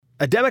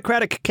A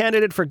Democratic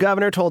candidate for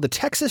governor told the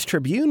Texas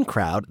Tribune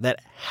crowd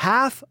that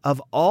half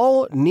of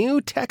all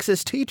new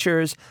Texas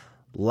teachers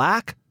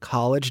lack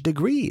college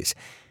degrees.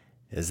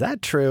 Is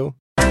that true?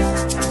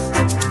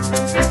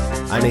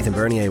 I'm Nathan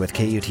Bernier with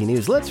KUT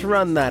News. Let's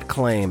run that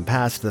claim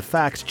past the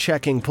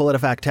fact-checking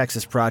PolitiFact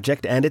Texas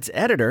Project and its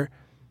editor,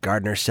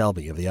 Gardner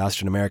Selby of the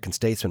Austin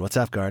American-Statesman. What's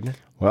up, Gardner?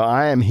 Well,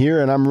 I am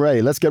here and I'm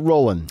ready. Let's get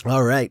rolling.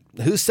 All right.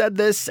 Who said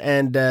this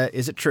and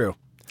is it true?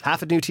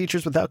 Half of new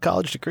teachers without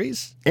college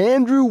degrees?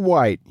 Andrew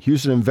White,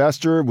 Houston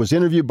investor, was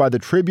interviewed by the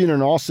Tribune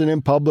and Austin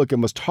in public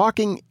and was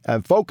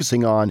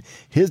focusing on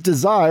his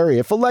desire,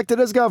 if elected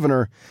as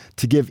governor,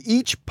 to give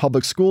each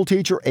public school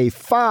teacher a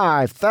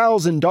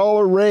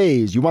 $5,000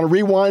 raise. You want to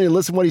rewind and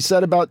listen to what he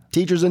said about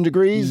teachers and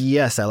degrees?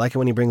 Yes, I like it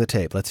when you bring the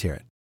tape. Let's hear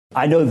it.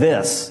 I know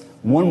this.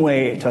 One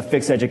way to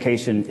fix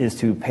education is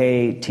to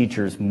pay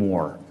teachers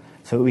more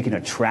so that we can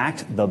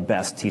attract the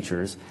best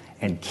teachers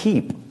and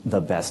keep the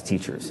best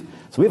teachers.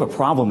 So we have a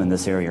problem in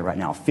this area right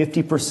now.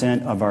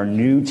 50% of our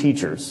new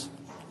teachers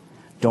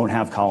don't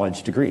have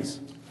college degrees,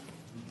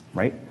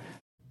 right?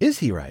 Is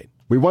he right?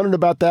 We wondered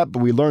about that,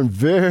 but we learned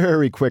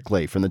very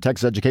quickly from the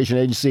Texas Education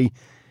Agency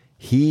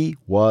he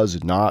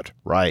was not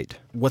right.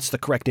 What's the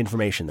correct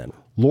information then?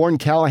 Lauren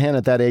Callahan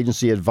at that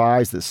agency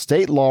advised that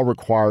state law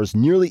requires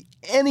nearly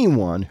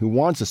anyone who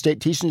wants a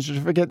state teaching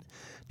certificate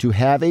to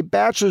have a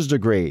bachelor's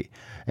degree.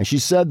 And she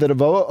said that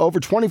of over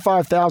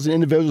 25,000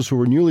 individuals who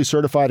were newly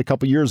certified a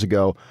couple years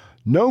ago,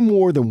 no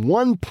more than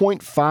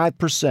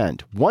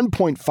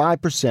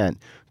 1.5%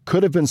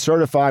 could have been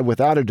certified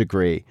without a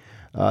degree.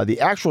 The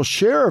actual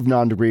share of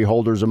non-degree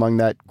holders among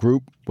that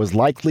group was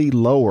likely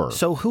lower.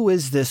 So who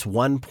is this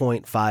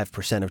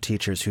 1.5% of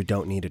teachers who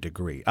don't need a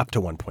degree, up to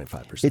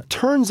 1.5%? It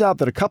turns out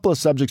that a couple of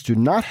subjects do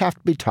not have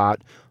to be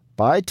taught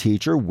by a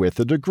teacher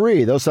with a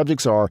degree. Those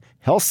subjects are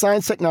health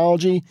science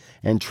technology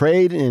and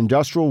trade and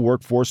industrial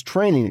workforce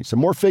training. Some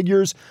more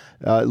figures,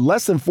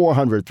 less than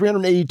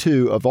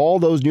 382 of all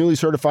those newly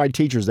certified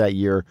teachers that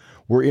year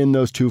were in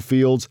those two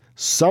fields.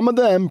 Some of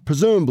them,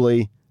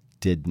 presumably,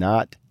 did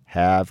not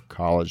have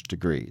college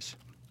degrees.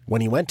 When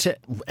he went to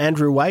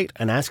Andrew White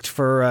and asked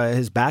for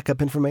his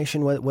backup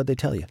information, what'd they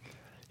tell you?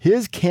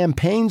 His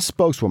campaign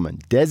spokeswoman,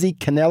 Desi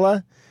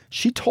Canella,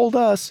 she told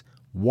us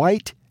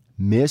White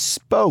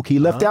misspoke. He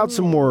left out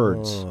some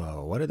words.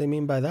 What do they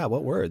mean by that?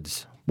 What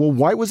words? Well,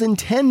 White was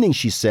intending,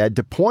 she said,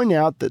 to point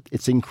out that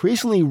it's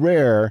increasingly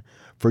rare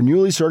for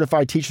newly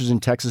certified teachers in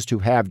Texas to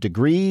have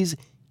degrees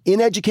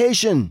in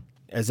education.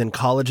 As in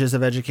colleges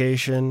of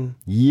education?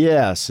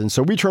 Yes. And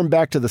so we turned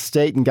back to the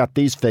state and got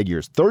these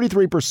figures.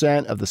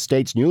 33% of the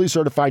state's newly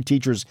certified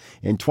teachers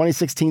in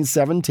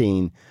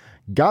 2016-17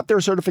 got their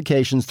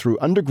certifications through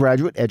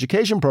undergraduate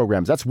education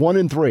programs. That's 1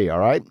 in 3, all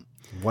right?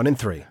 1 in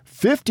 3.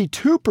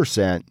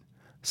 52%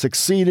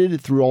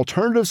 succeeded through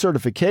alternative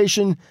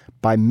certification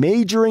by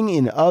majoring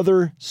in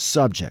other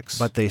subjects.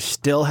 But they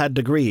still had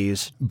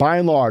degrees. By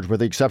and large,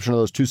 with the exception of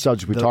those two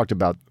subjects we talked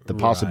about, the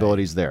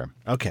possibilities there.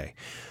 Okay.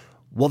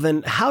 Well,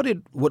 then how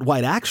did what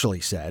White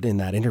actually said in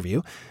that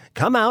interview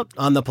come out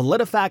on the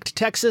PolitiFact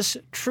Texas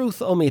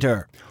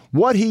Truth-O-Meter?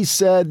 What he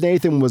said,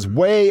 Nathan, was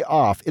way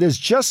off. It is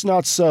just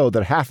not so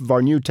that half of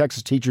our new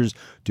Texas teachers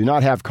do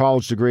not have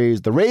college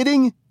degrees. The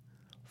rating?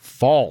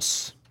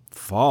 False.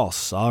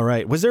 False. All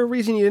right. Was there a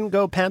reason you didn't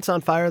go pants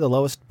on fire, the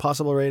lowest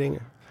possible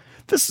rating?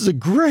 This is a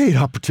great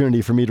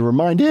opportunity for me to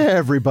remind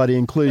everybody,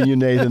 including you,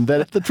 Nathan,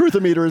 that the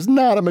Truth-O-Meter is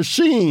not a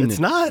machine. It's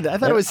not. I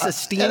thought it was a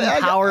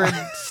steam-powered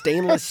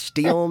stainless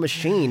steel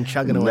machine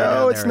chugging away.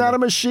 No, it's not a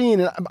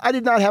machine. I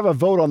did not have a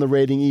vote on the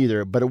rating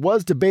either, but it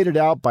was debated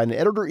out by an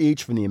editor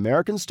each from the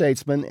American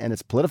Statesman and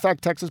its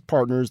PolitiFact Texas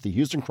partners, the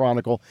Houston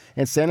Chronicle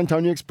and San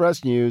Antonio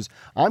Express News.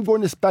 I'm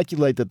going to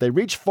speculate that they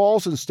reached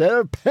false instead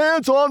of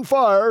pants on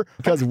fire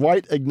because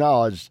White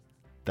acknowledged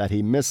that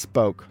he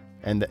misspoke,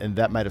 and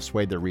that might have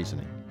swayed their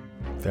reasoning.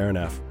 Fair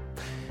enough.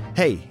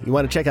 Hey, you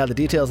want to check out the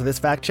details of this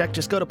fact check?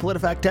 Just go to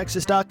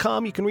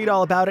politifacttexas.com. You can read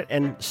all about it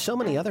and so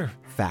many other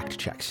fact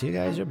checks. You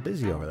guys are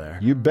busy over there.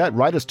 You bet.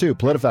 Write us too,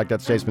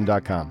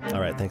 politifact@statesman.com. All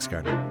right. Thanks,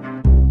 Gardner.